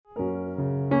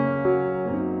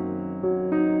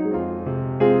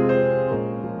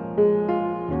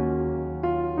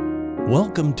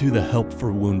Welcome to the Help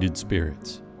for Wounded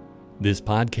Spirits. This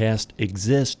podcast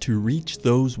exists to reach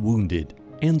those wounded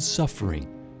and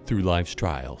suffering through life's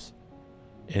trials.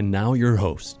 And now your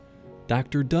host,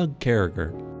 Dr. Doug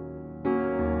Carriger.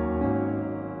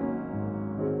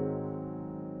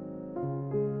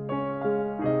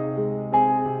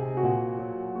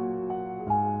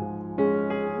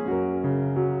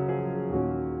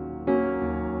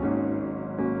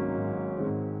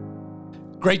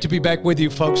 Great to be back with you,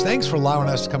 folks. Thanks for allowing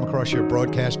us to come across your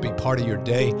broadcast, be part of your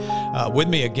day. With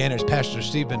me again is Pastor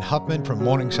Stephen Huffman from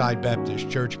Morningside Baptist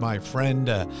Church, my friend,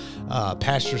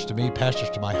 pastors to me, pastors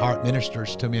to my heart,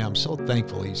 ministers to me. I'm so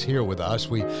thankful he's here with us.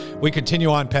 We continue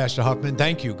on, Pastor Huffman.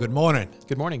 Thank you. Good morning.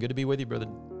 Good morning. Good to be with you, Brother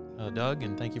Doug,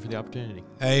 and thank you for the opportunity.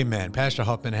 Amen. Pastor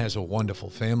Huffman has a wonderful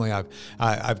family.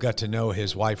 I've got to know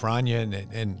his wife, Rania,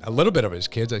 and a little bit of his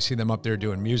kids. I see them up there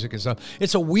doing music and stuff.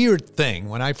 It's a weird thing.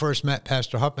 When I first met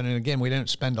Pastor Huffman, and again, we didn't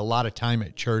spend a lot of time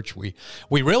at church. We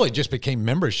really just became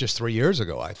members just 3 years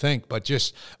ago, I think. But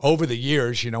just over the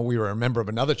years, we were a member of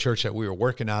another church that we were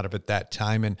working out of at that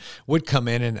time, and would come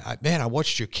in and, I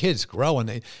watched your kids grow,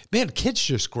 and kids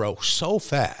just grow so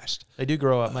fast. They do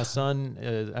grow up. My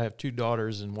son, I have two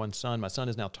daughters and one son. My son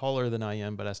is now taller than I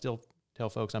am, but I still tell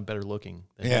folks I'm better looking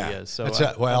than he is. So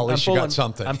at least you got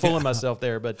something. I'm fooling myself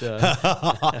there, but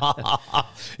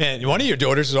and one of your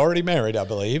daughters is already married, I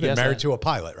believe, and married to a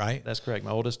pilot, right? That's correct. My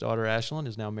oldest daughter, Ashlyn,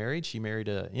 is now married. She married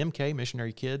a MK,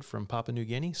 missionary kid from Papua New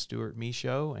Guinea, Stuart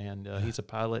Michaud, and he's a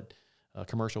pilot, a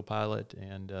commercial pilot,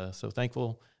 and so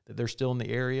thankful that they're still in the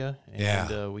area,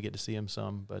 and we get to see them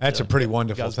some. But that's a pretty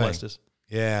wonderful God's thing. Blessed us.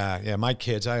 Yeah. My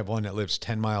kids, I have one that lives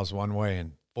 10 miles one way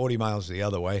and 40 miles the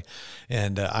other way,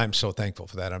 and I'm so thankful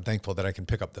for that. I'm thankful that I can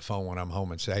pick up the phone when I'm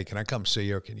home and say, hey, can I come see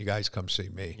you, or can you guys come see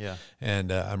me? Yeah.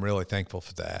 And I'm really thankful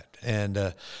for that.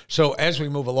 And so as we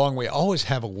move along, we always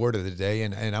have a word of the day,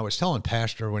 and I was telling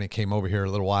Pastor when he came over here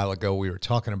a little while ago, we were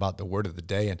talking about the word of the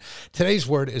day, and today's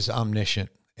word is omniscient,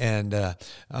 and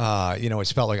it's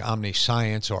spelled like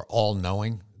omniscience or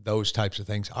all-knowing. Those types of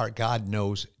things. Our God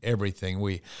knows everything.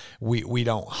 We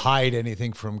don't hide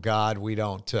anything from God. We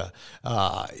don't,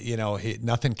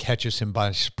 nothing catches him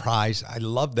by surprise. I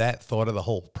love that thought of the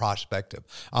whole prospect of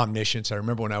omniscience. I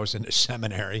remember when I was in the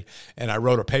seminary and I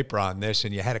wrote a paper on this,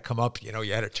 and you had to come up, you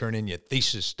had to turn in your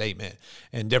thesis statement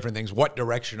and different things. What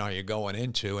direction are you going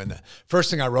into? And the first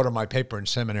thing I wrote on my paper in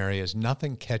seminary is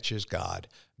nothing catches God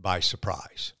by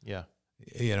surprise. Yeah.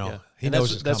 He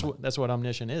knows it's coming. That's what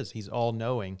omniscient is. He's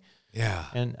all-knowing. Yeah.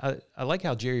 And I like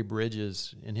how Jerry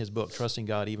Bridges, in his book, Trusting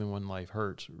God Even When Life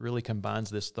Hurts, really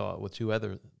combines this thought with two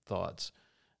other thoughts.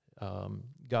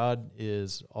 God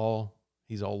is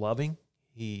he's all-loving.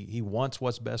 He wants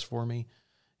what's best for me.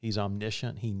 He's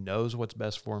omniscient. He knows what's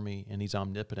best for me, and he's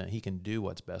omnipotent. He can do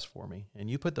what's best for me. And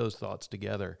you put those thoughts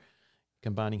together,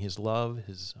 combining his love,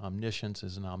 his omniscience,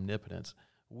 his omnipotence.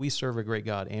 We serve a great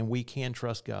God, and we can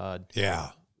trust God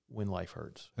when life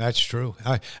hurts. That's true.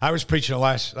 I was preaching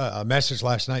a message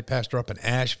last night, Pastor, up in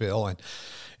Asheville,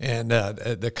 and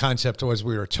the concept was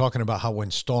we were talking about how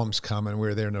when storms come, and we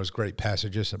were there in those great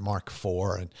passages in Mark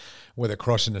 4, and where they're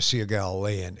crossing the Sea of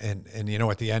Galilee, and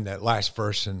at the end, that last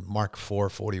verse in Mark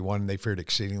 4:41, they feared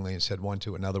exceedingly and said one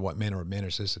to another, what manner of man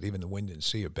is this that even the wind and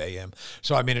sea obey him?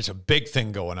 So, it's a big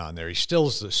thing going on there. He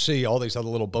stills the sea. All these other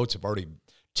little boats have already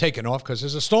taken off because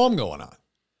there's a storm going on.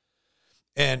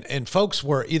 And folks,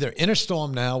 we're either in a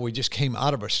storm now, we just came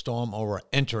out of a storm, or we're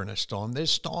entering a storm.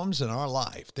 There's storms in our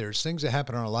life. There's things that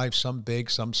happen in our life, some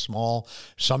big, some small,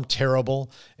 some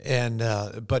terrible. And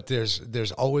but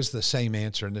there's always the same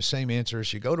answer, and the same answer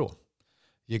is you go to him.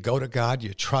 You go to God,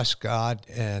 you trust God,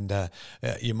 and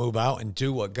you move out and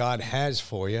do what God has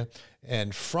for you.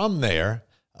 And from there,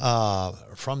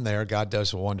 God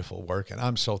does a wonderful work. And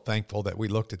I'm so thankful that we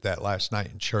looked at that last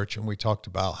night in church, and we talked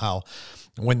about how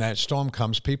when that storm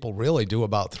comes, people really do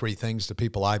about three things, the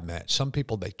people I've met. Some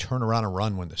people, they turn around and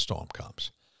run when the storm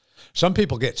comes. Some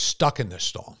people get stuck in the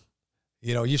storm.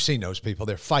 You've seen those people.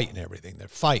 They're fighting everything. They're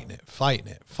fighting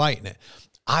it.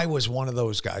 I was one of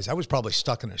those guys. I was probably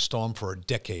stuck in a storm for a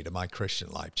decade of my Christian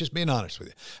life, just being honest with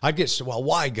you. I'd get,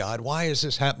 why, God? Why is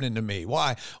this happening to me?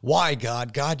 Why,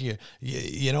 God? God, you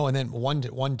and then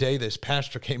one day this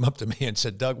pastor came up to me and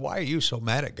said, Doug, why are you so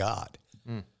mad at God?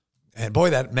 And boy,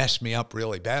 that messed me up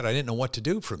really bad. I didn't know what to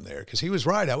do from there, because he was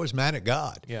right. I was mad at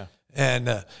God. Yeah. And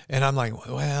I'm like,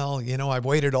 well, I've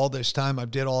waited all this time.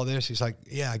 I've did all this. He's like,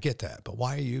 yeah, I get that. But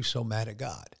why are you so mad at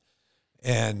God?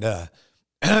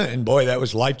 And boy, that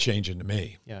was life-changing to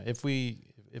me. Yeah. If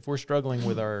we're struggling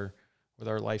with our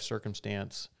life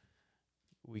circumstance,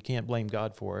 we can't blame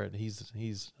God for it.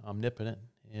 He's omnipotent,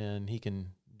 and he can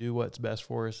do what's best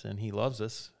for us, and he loves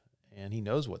us. and He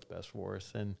knows what's best for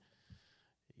us. And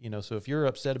so if you're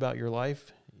upset about your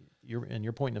life,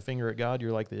 you're pointing a finger at God,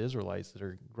 you're like the Israelites that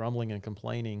are grumbling and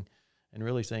complaining and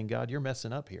really saying, God, you're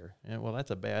messing up here. And well,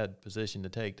 that's a bad position to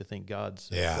take, to think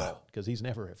God's at fault, because He's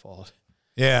never at fault.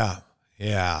 Yeah.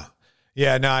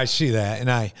 No, I see that.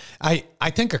 And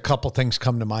I think a couple things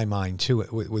come to my mind too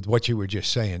with what you were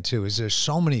just saying too, is there's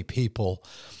so many people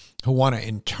who want to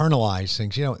internalize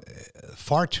things.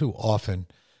 Far too often,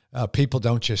 people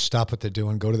don't just stop what they're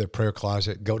doing, go to their prayer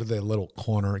closet, go to their little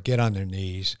corner, get on their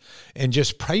knees, and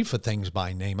just pray for things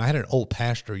by name. I had an old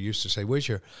pastor who used to say, where's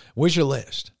your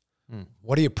list?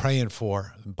 What are you praying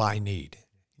for by need?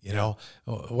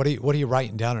 What are you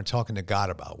writing down and talking to God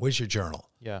about? Where's your journal?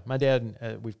 Yeah, my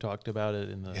dad, we've talked about it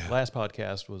in the last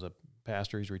podcast, was a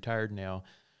pastor. He's retired now.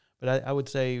 But I would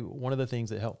say one of the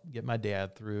things that helped get my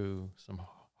dad through some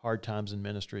hard times in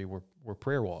ministry were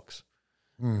prayer walks,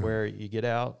 where you get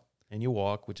out and you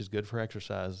walk, which is good for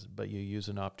exercise, but you use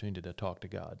an opportunity to talk to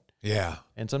God. Yeah.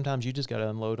 And sometimes you just got to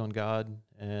unload on God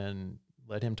and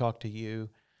let Him talk to you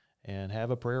and have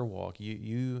a prayer walk.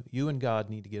 You and God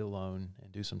need to get alone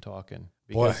and do some talking.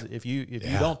 Because if you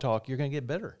don't talk, you're going to get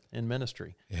bitter in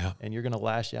ministry. Yeah. And you're going to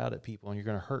lash out at people and you're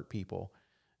going to hurt people.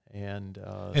 And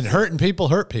hurting people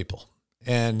hurt people.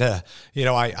 And,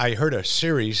 I heard a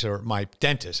series, or my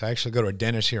dentist, I actually go to a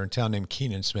dentist here in town named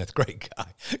Keenan Smith, great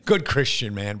guy, good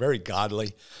Christian man, very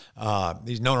godly.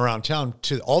 He's known around town.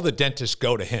 All the dentists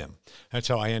go to him. That's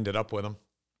how I ended up with him.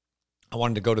 I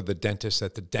wanted to go to the dentist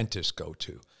that the dentists go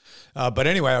to. But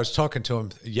anyway, I was talking to him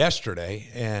yesterday,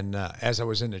 and as I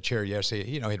was in the chair yesterday,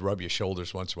 he'd rub your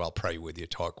shoulders once in a while, pray with you,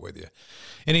 talk with you.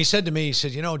 And he said to me,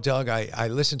 Doug, I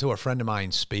listened to a friend of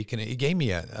mine speak, and he gave me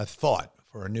a thought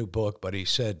for a new book, but he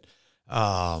said,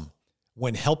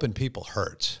 when helping people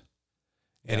hurts.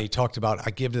 And he talked about,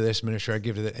 I give to this ministry, I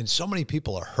give to that. And so many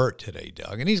people are hurt today,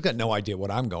 Doug, and he's got no idea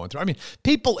what I'm going through. I mean,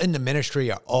 people in the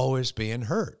ministry are always being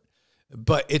hurt.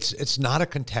 But it's not a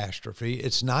catastrophe.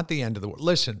 It's not the end of the world.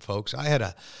 Listen, folks, I had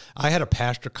a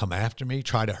pastor come after me,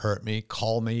 try to hurt me,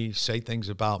 call me, say things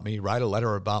about me, write a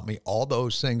letter about me, all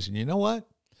those things. And you know what?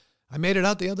 I made it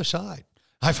out the other side.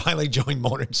 I finally joined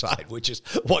Morningside, which is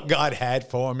what God had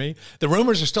for me. The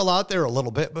rumors are still out there a little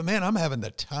bit, but man, I'm having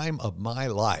the time of my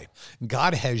life.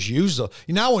 God has used them.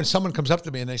 When someone comes up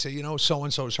to me and they say,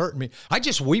 so-and-so is hurting me, I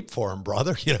just weep for him,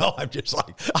 brother. I'm just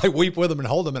like, I weep with them and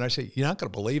hold them. And I say, you're not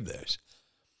going to believe this,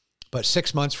 but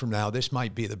 6 months from now, this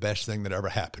might be the best thing that ever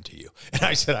happened to you. And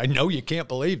I said, I know you can't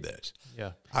believe this.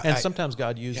 Yeah. And sometimes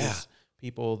God uses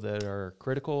people that are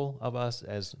critical of us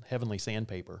as heavenly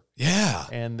sandpaper. Yeah.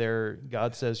 And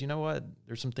God says, you know what?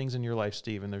 There's some things in your life,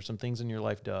 Stephen. There's some things in your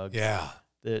life, Doug. Yeah.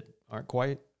 That aren't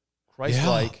quite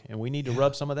Christ-like, and we need to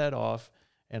rub some of that off.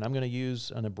 And I'm going to use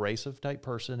an abrasive type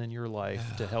person in your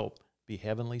life to help be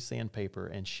heavenly sandpaper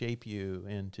and shape you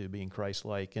into being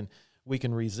Christ-like. And we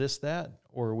can resist that,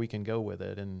 or we can go with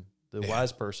it. And the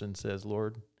wise person says,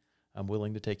 Lord, I'm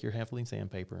willing to take your heavenly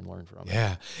sandpaper and learn from it.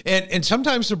 Yeah. And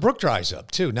sometimes the brook dries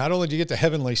up too. Not only do you get the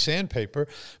heavenly sandpaper,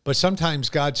 but sometimes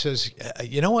God says,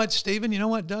 you know what, Stephen? You know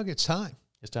what, Doug? It's time.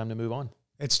 It's time to move on.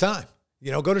 It's time.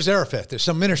 Go to Zarephath. There's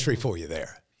some ministry for you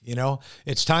there.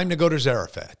 It's time to go to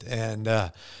Zarephath. And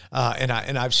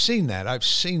I've seen that. I've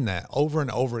seen that over and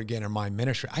over again in my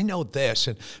ministry. I know this.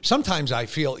 And sometimes I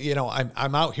feel,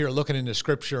 I'm out here looking into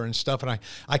scripture and stuff, and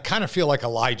I kind of feel like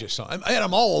Elijah. So,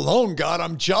 I'm all alone, God.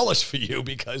 I'm jealous for you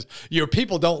because your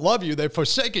people don't love you. They've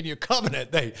forsaken your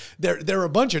covenant. They're a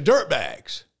bunch of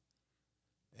dirtbags.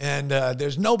 And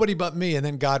there's nobody but me. And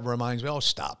then God reminds me, oh,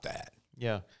 stop that.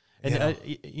 Yeah. And,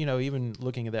 even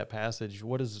looking at that passage,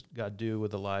 what does God do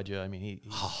with Elijah? I mean,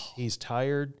 he's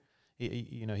tired.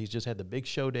 He's just had the big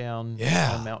showdown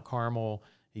on Mount Carmel.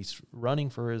 He's running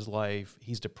for his life.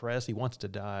 He's depressed. He wants to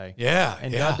die. Yeah.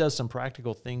 And God does some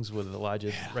practical things with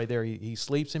Elijah right there. He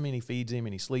sleeps him and he feeds him,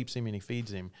 and he sleeps him and he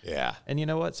feeds him. Yeah. And you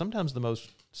know what? Sometimes the most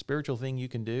spiritual thing you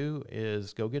can do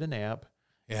is go get a nap.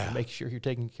 Yeah. And make sure you're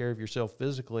taking care of yourself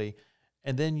physically.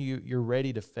 And then you're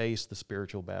ready to face the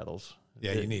spiritual battles.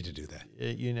 Yeah, you need to do that.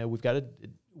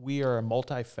 We are a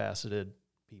multifaceted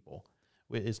people.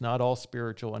 It's not all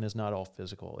spiritual and it's not all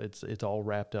physical. It's all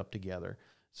wrapped up together.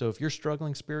 So if you're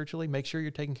struggling spiritually, make sure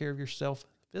you're taking care of yourself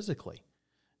physically.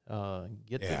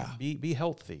 Be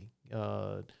healthy.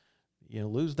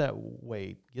 Lose that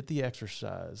weight. Get the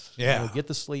exercise. Yeah. Get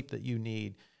the sleep that you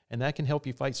need. And that can help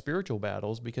you fight spiritual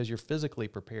battles because you're physically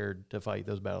prepared to fight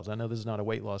those battles. I know this is not a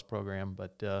weight loss program,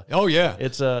 but oh yeah,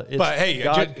 it's but hey,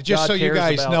 God, just God so you cares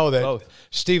guys about know that both.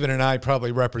 Stephen and I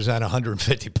probably represent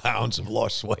 150 pounds of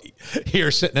lost weight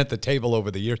here sitting at the table over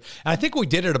the years. And I think we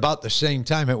did it about the same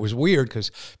time. It was weird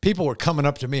because people were coming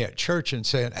up to me at church and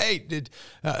saying, "Hey, did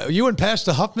you and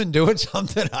Pastor Huffman doing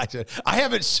something?" I said, "I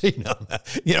haven't seen him."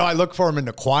 I look for him in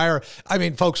the choir. I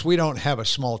mean, folks, we don't have a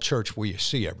small church where you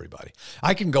see everybody.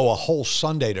 I can go a whole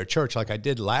Sunday to church like I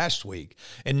did last week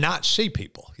and not see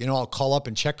people. I'll call up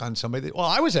and check on somebody. Well,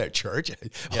 I was at church.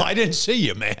 Well, I didn't see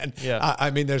you, man. Yeah.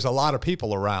 I mean, there's a lot of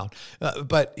people around.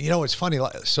 But, it's funny.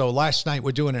 So last night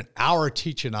we're doing an hour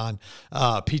teaching on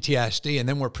PTSD, and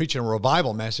then we're preaching a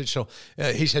revival message. So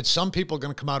he said some people are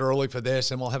going to come out early for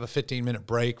this, and we'll have a 15-minute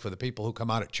break for the people who come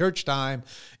out at church time,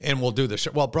 and we'll do this.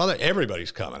 Well, brother,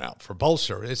 everybody's coming out for both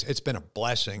services. It's been a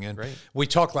blessing. And Great. We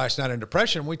talked last night on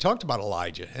depression. We talked about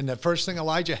Elijah, and the first thing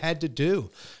Elijah had to do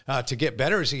to get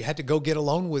better is he had to go get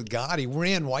alone with God. He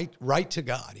ran right to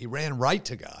God. He ran right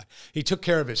to God. He took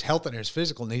care of his health and his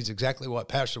physical needs, exactly what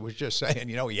Pastor was just saying.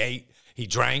 He ate, he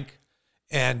drank.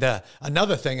 And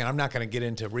another thing, and I'm not going to get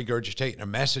into regurgitating a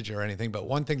message or anything, but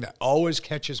one thing that always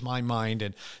catches my mind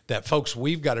and that, folks,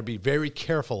 we've got to be very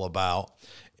careful about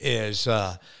is,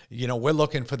 we're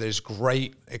looking for this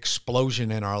great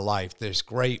explosion in our life, this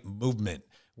great movement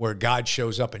where God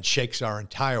shows up and shakes our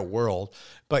entire world.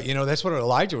 But, that's what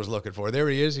Elijah was looking for. There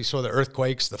he is. He saw the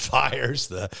earthquakes, the fires,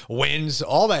 the winds,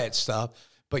 all that stuff.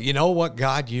 But you know what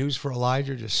God used for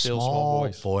Elijah? Just small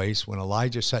voice. When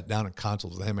Elijah sat down and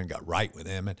consulted with him and got right with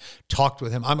him and talked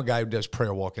with him. I'm a guy who does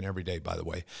prayer walking every day, by the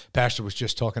way. Pastor was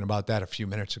just talking about that a few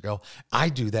minutes ago. I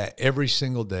do that every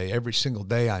single day. Every single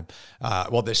day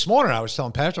this morning I was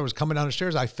telling Pastor I was coming down the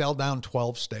stairs. I fell down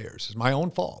 12 stairs. It's my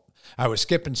own fault. I was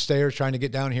skipping stairs trying to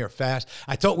get down here fast.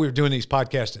 I thought we were doing these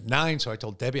podcasts at 9, so I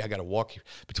told Debbie I got to walk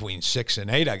between 6 and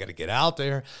 8. I got to get out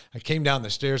there. I came down the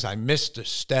stairs. I missed a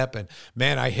step, and,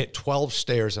 man, I hit 12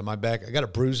 stairs on my back. I got a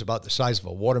bruise about the size of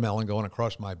a watermelon going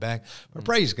across my back. But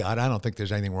praise God, I don't think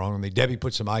there's anything wrong with me. Debbie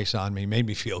put some ice on me, made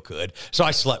me feel good. So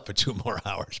I slept for 2 more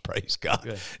hours, praise God.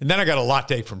 Good. And then I got a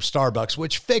latte from Starbucks,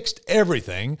 which fixed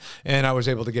everything, and I was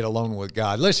able to get alone with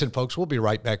God. Listen, folks, we'll be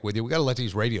right back with you. We got to let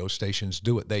these radio stations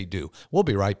do what they do. We'll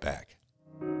be right back.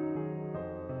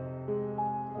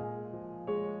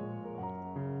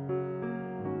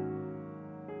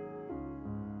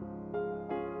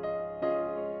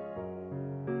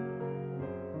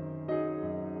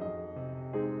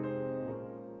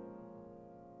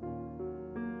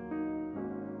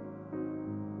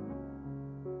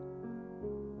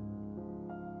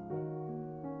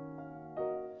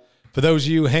 For those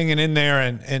of you hanging in there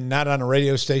and not on a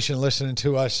radio station listening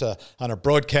to us on a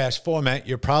broadcast format,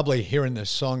 you're probably hearing this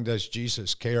song, Does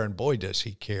Jesus Care? And boy, does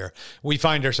he care. We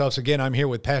find ourselves, again, I'm here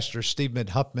with Pastor Stephen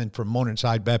Huffman from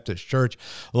Morningside Baptist Church,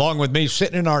 along with me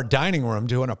sitting in our dining room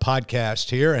doing a podcast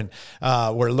here. And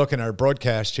we're looking at our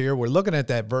broadcast here. We're looking at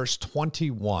that verse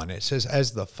 21. It says,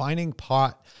 as the fining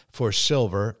pot for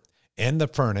silver and the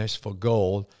furnace for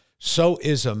gold, so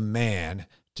is a man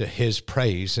to his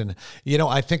praise. And,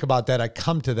 I think about that. I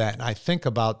come to that, and I think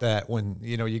about that when,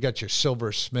 you got your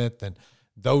silversmith and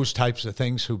those types of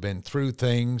things who've been through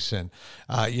things. And,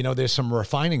 there's some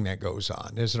refining that goes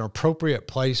on. There's an appropriate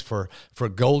place for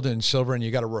gold and silver, and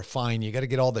you got to refine. You got to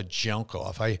get all the junk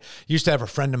off. I used to have a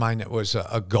friend of mine that was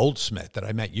a goldsmith that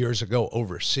I met years ago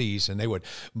overseas, and they would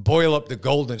boil up the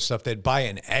gold and stuff. They'd buy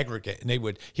an aggregate, and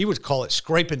he would call it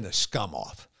scraping the scum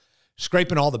off.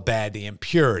 Scraping all the bad, the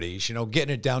impurities,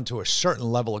 getting it down to a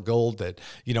certain level of gold that,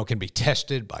 can be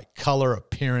tested by color,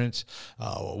 appearance,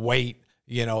 weight,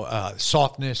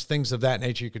 softness, things of that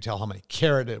nature. You could tell how many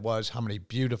carat it was, how many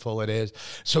beautiful it is.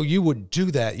 So you would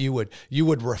do that. You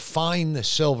would refine the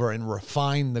silver and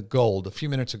refine the gold. A few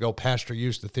minutes ago, Pastor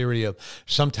used the theory of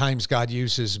sometimes God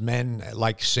uses men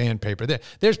like sandpaper.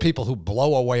 There's people who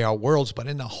blow away our worlds, but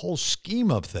in the whole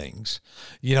scheme of things,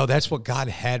 that's what God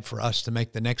had for us to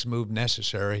make the next move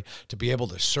necessary to be able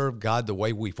to serve God the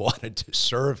way we've wanted to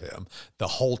serve him the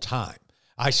whole time.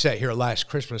 I sat here last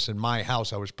Christmas in my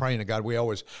house. I was praying to God. We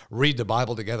always read the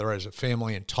Bible together as a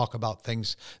family and talk about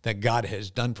things that God has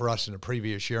done for us in the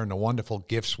previous year and the wonderful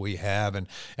gifts we have. And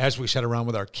as we sat around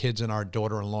with our kids and our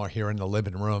daughter-in-law here in the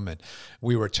living room, and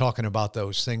we were talking about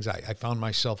those things, I found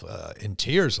myself in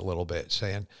tears a little bit,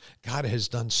 saying, God has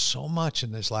done so much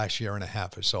in this last year and a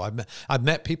half or so. I've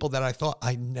met people that I thought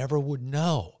I never would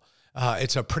know.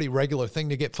 It's a pretty regular thing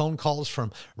to get phone calls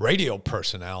from radio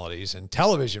personalities and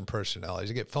television personalities.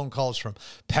 You get phone calls from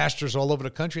pastors all over the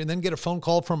country, and then get a phone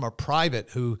call from a private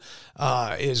who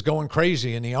is going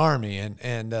crazy in the Army.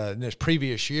 And this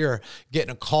previous year,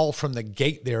 getting a call from the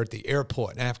gate there at the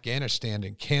airport in Afghanistan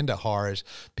in Kandahar as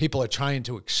people are trying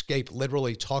to escape,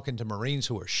 literally talking to Marines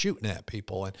who are shooting at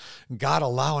people. And God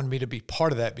allowing me to be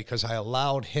part of that because I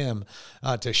allowed him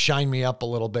to shine me up a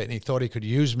little bit, and he thought he could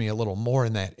use me a little more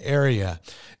in that area.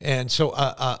 And so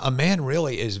a man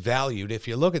really is valued. If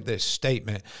you look at this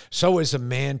statement, so is a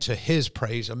man to his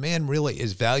praise. A man really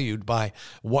is valued by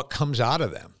what comes out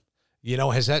of them. You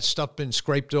know, has that stuff been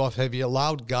scraped off? Have you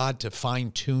allowed God to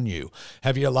fine-tune you?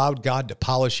 Have you allowed God to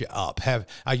polish you up?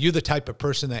 Are you the type of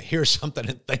person that hears something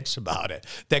and thinks about it,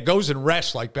 that goes and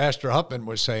rests, like Pastor Huppman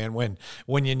was saying,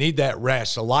 when you need that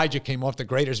rest? Elijah came off the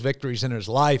greatest victories in his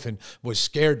life and was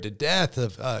scared to death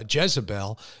of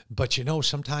Jezebel. But, you know,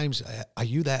 sometimes are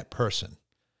you that person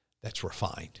that's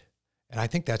refined? And I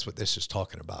think that's what this is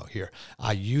talking about here.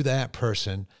 Are you that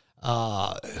person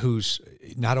who's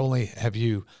not only have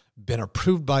you been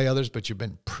approved by others, but you've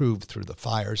been proved through the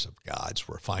fires of God's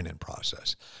refining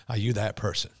process? Are you that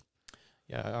person?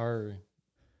 Yeah,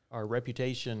 our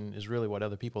reputation is really what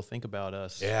other people think about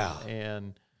us. Yeah.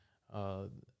 And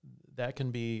that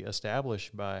can be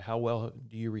established by how well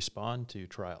do you respond to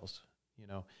trials, you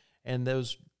know. And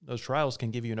those trials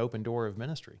can give you an open door of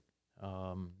ministry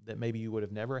that maybe you would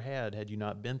have never had you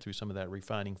not been through some of that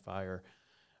refining fire.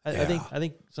 I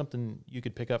think something you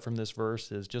could pick up from this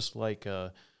verse is just like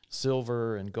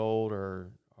silver and gold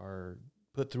are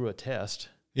put through a test.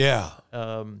 Yeah.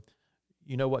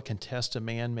 You know what can test a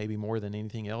man maybe more than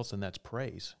anything else, and that's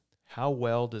praise. How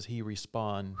well does he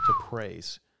respond to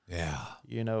praise? Yeah.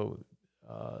 You know,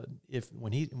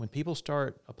 when people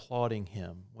start applauding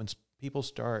him, when people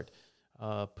start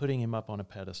putting him up on a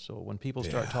pedestal, when people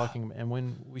start talking, and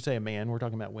when we say a man, we're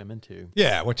talking about women too.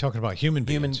 Yeah, we're talking about human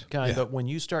beings. Humankind, Yeah. but when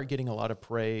you start getting a lot of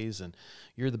praise and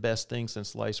you're the best thing since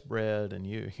sliced bread and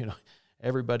you know,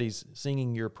 everybody's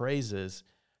singing your praises,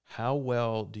 how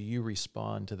well do you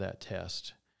respond to that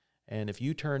test? And if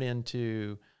you turn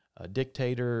into a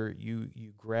dictator, you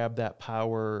grab that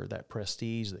power, that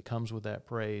prestige that comes with that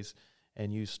praise,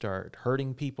 and you start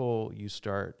hurting people, you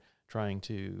start trying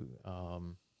to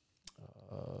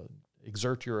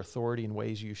exert your authority in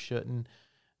ways you shouldn't,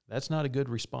 that's not a good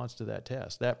response to that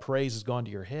test. That praise has gone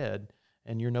to your head,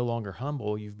 and you're no longer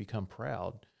humble, you've become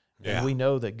proud. Yeah. And we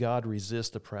know that God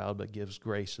resists the proud but gives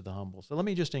grace to the humble. So let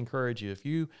me just encourage you, if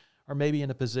you are maybe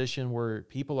in a position where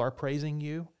people are praising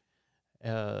you,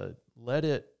 let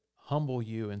it humble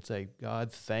you and say,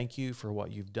 God, thank you for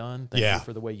what you've done. Thank you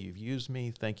for the way you've used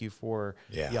me. Thank you for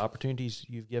the opportunities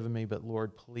you've given me. But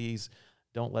Lord, please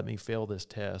don't let me fail this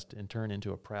test and turn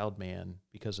into a proud man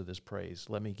because of this praise.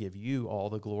 Let me give you all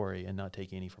the glory and not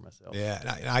take any for myself. Yeah,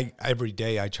 and I every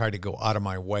day I try to go out of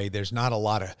my way. There's not a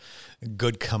lot of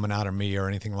good coming out of me or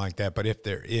anything like that, but if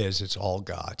there is, it's all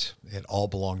God's. It all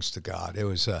belongs to God. It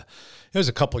was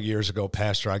a couple of years ago,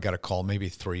 Pastor. I got a call, maybe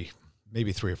three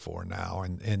or four now,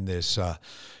 and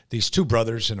these two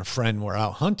brothers and a friend were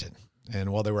out hunting.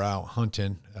 And while they were out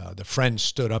hunting, the friend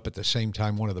stood up at the same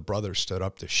time. One of the brothers stood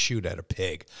up to shoot at a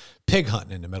pig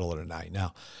hunting in the middle of the night.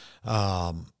 Now,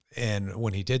 and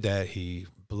when he did that, he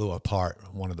blew apart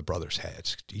one of the brothers'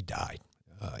 heads. He died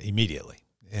immediately,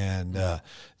 and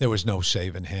there was no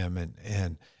saving him.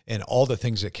 And all the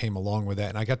things that came along with that.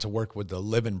 And I got to work with the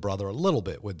living brother a little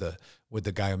bit with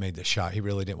the guy who made the shot. He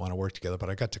really didn't want to work together, but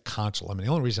I got to counsel him. And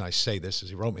the only reason I say this is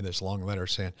he wrote me this long letter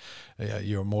saying,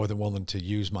 you're more than willing to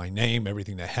use my name,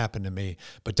 everything that happened to me,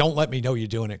 but don't let me know you're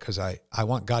doing it because I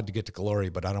want God to get the glory,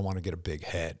 but I don't want to get a big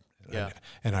head.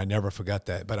 And I never forgot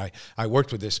that. But I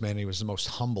worked with this man. He was the most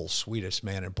humble, sweetest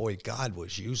man. And boy, God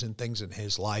was using things in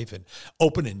his life and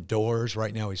opening doors.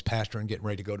 Right now he's pastoring, getting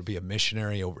ready to go to be a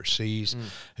missionary overseas.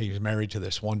 He's married to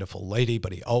this wonderful lady.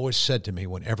 But he always said to me,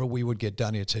 whenever we would get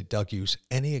done, he'd say, Doug, use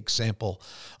any example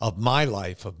of my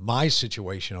life, of my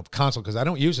situation, of counsel, because I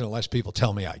don't use it unless people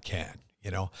tell me I can.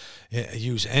 You know,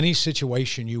 use any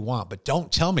situation you want, but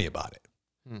don't tell me about it.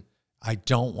 I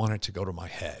don't want it to go to my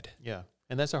head. Yeah.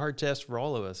 And that's a hard test for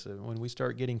all of us. When we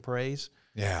start getting praise,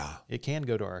 it can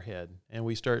go to our head. And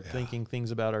we start thinking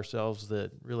things about ourselves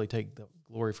that really take the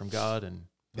glory from God and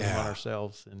put them on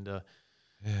ourselves. And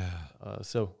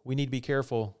so we need to be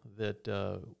careful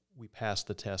that we pass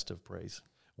the test of praise.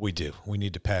 We do. We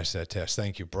need to pass that test.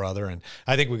 Thank you, brother. And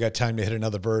I think we got time to hit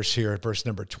another verse here, verse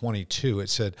number 22. It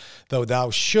said, though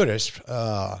thou shouldest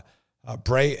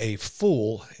bray a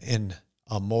fool in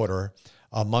a mortar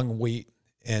among wheat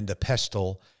and a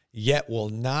pestle, yet will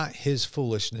not his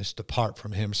foolishness depart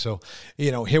from him. So,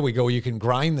 here we go. You can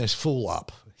grind this fool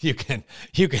up. You can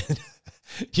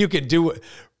do it,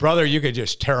 brother. You can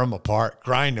just tear them apart,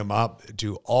 grind them up,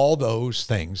 do all those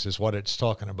things is what it's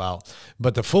talking about.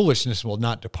 But the foolishness will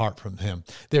not depart from him.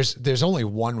 There's only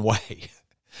one way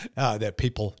that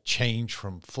people change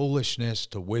from foolishness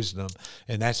to wisdom,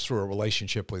 and that's through a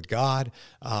relationship with God.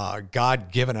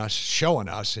 God giving us, showing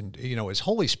us, and his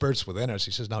Holy Spirit's within us.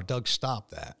 He says, "Now, Doug, stop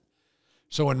that."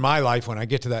 So in my life, when I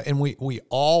get to that, and we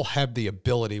all have the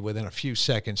ability within a few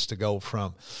seconds to go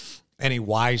from any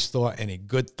wise thought, any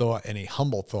good thought, any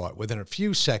humble thought, within a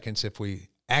few seconds, if we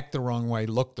act the wrong way,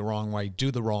 look the wrong way,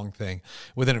 do the wrong thing,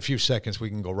 within a few seconds, we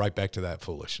can go right back to that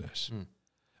foolishness.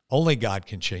 Only God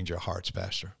can change our hearts,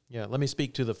 Pastor. Yeah, let me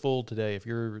speak to the fool today. If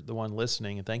you're the one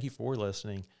listening, and thank you for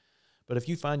listening, but if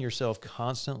you find yourself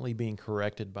constantly being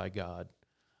corrected by God,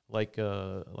 like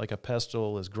a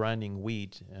pestle is grinding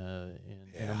wheat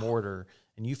in a mortar,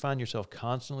 and you find yourself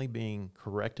constantly being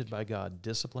corrected by God,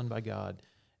 disciplined by God,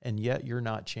 and yet you're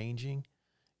not changing,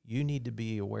 you need to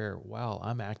be aware, wow,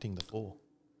 I'm acting the fool.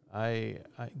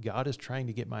 God is trying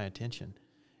to get my attention,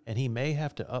 and he may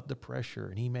have to up the pressure,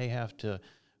 and he may have to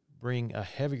bring a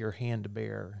heavier hand to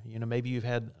bear. Maybe you've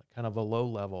had kind of a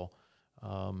low-level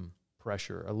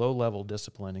pressure, a low-level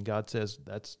discipline, and God says,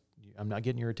 I'm not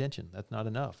getting your attention. That's not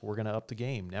enough. We're going to up the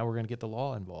game. Now we're going to get the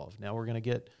law involved. Now we're going to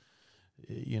get,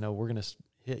 we're going to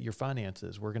hit your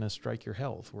finances. We're going to strike your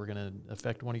health. We're going to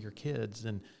affect one of your kids.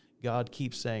 And God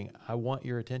keeps saying, I want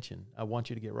your attention. I want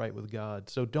you to get right with God.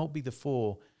 So don't be the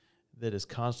fool that is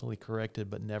constantly corrected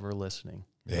but never listening.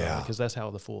 Yeah. Because that's how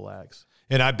the fool acts.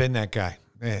 And I've been that guy.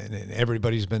 And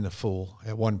everybody's been the fool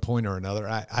at one point or another.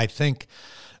 I think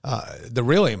the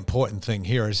really important thing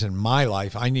here is in my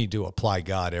life, I need to apply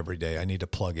God every day. I need to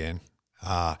plug in.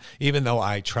 Even though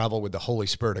I travel with the Holy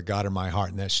Spirit of God in my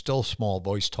heart, and that still small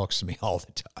voice talks to me all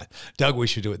the time. Doug, we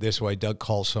should do it this way. Doug,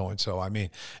 call so-and-so. I mean,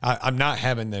 I'm not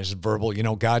having this verbal,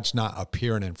 God's not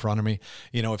appearing in front of me.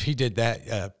 If he did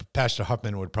that, Pastor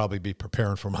Huffman would probably be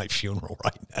preparing for my funeral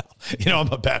right now.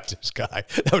 I'm a Baptist guy.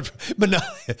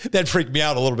 That'd freak me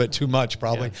out a little bit too much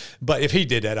probably. Yeah. But if he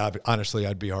did that, honestly,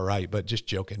 I'd be all right. But just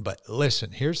joking. But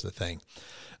listen, here's the thing.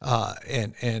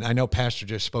 And I know Pastor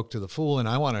just spoke to the fool, and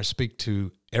I want to speak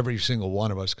to every single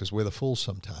one of us because we're the fools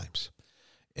sometimes.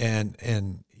 And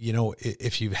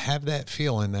if you have that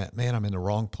feeling that, man, I'm in the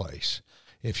wrong place,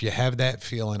 if you have that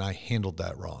feeling I handled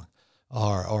that wrong,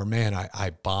 or man,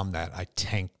 I bombed that, I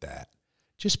tanked that,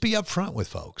 just be upfront with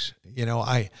folks.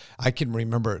 I can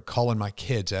remember calling my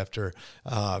kids after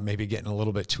maybe getting a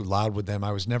little bit too loud with them.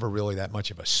 I was never really that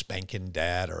much of a spanking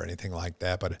dad or anything like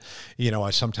that. But,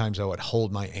 sometimes I would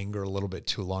hold my anger a little bit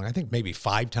too long. I think maybe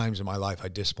 5 times in my life I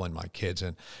disciplined my kids.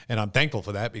 And I'm thankful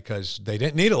for that because they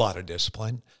didn't need a lot of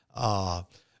discipline.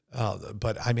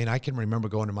 But I mean, I can remember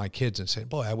going to my kids and saying,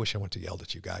 boy, I wish I went to yelled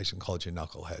at you guys and called you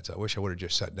knuckleheads. I wish I would have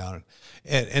just sat down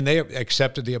and they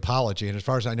accepted the apology. And as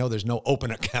far as I know, there's no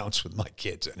open accounts with my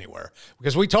kids anywhere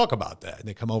because we talk about that and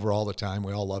they come over all the time.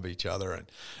 We all love each other and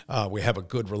we have a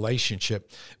good relationship.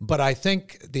 But I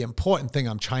think the important thing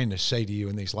I'm trying to say to you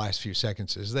in these last few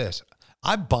seconds is this.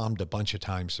 I've bombed a bunch of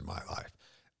times in my life.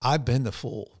 I've been the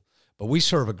fool, but we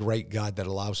serve a great God that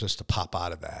allows us to pop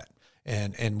out of that.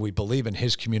 And we believe in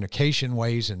his communication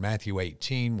ways. In Matthew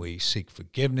 18, we seek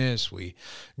forgiveness. We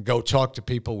go talk to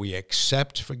people. We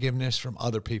accept forgiveness from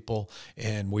other people,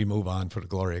 and we move on for the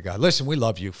glory of God. Listen, we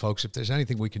love you, folks. If there's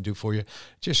anything we can do for you,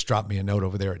 just drop me a note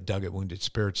over there at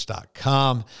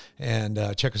doug@woundedspirits.com,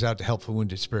 and check us out to Help for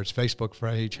Wounded Spirits Facebook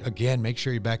page. Again, make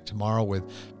sure you're back tomorrow with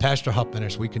Pastor Huffman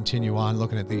as we continue on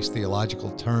looking at these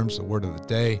theological terms, the word of the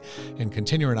day, and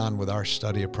continuing on with our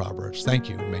study of Proverbs. Thank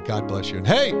you, and may God bless you. And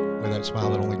hey, with that smile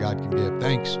that only God can give.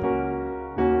 Thanks.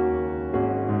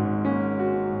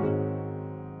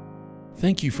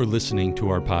 Thank you for listening to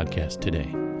our podcast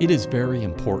today. It is very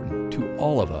important to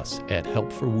all of us at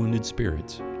Help for Wounded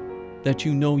Spirits that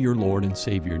you know your Lord and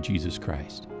Savior, Jesus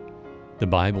Christ. The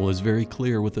Bible is very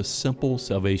clear with a simple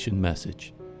salvation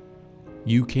message.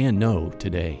 You can know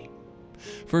today.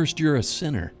 First, you're a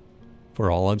sinner,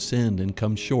 for all have sinned and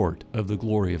come short of the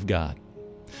glory of God.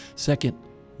 Second,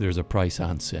 there's a price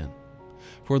on sin,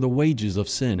 for the wages of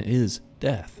sin is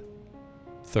death.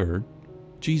 Third,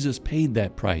 Jesus paid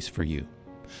that price for you.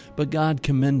 But God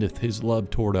commendeth his love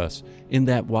toward us, in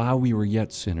that while we were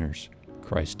yet sinners,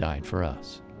 Christ died for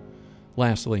us.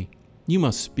 Lastly, you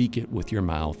must speak it with your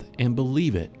mouth and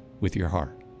believe it with your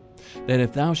heart, that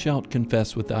if thou shalt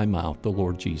confess with thy mouth the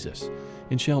Lord Jesus,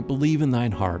 and shalt believe in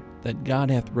thine heart that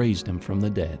God hath raised him from the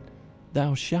dead,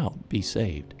 thou shalt be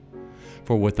saved.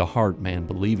 For with the heart man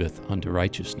believeth unto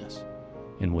righteousness,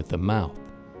 and with the mouth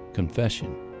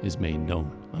confession is made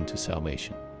known unto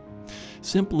salvation.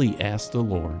 Simply ask the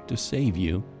Lord to save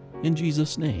you in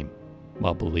Jesus' name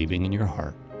while believing in your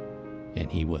heart,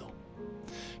 and He will.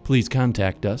 Please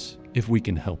contact us if we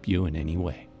can help you in any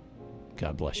way.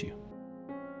 God bless you.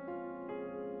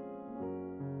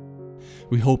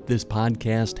 We hope this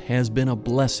podcast has been a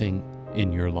blessing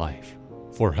in your life.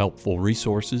 For helpful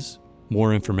resources,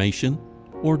 more information,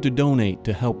 or to donate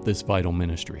to help this vital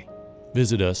ministry,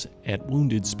 visit us at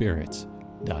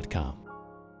woundedspirits.com.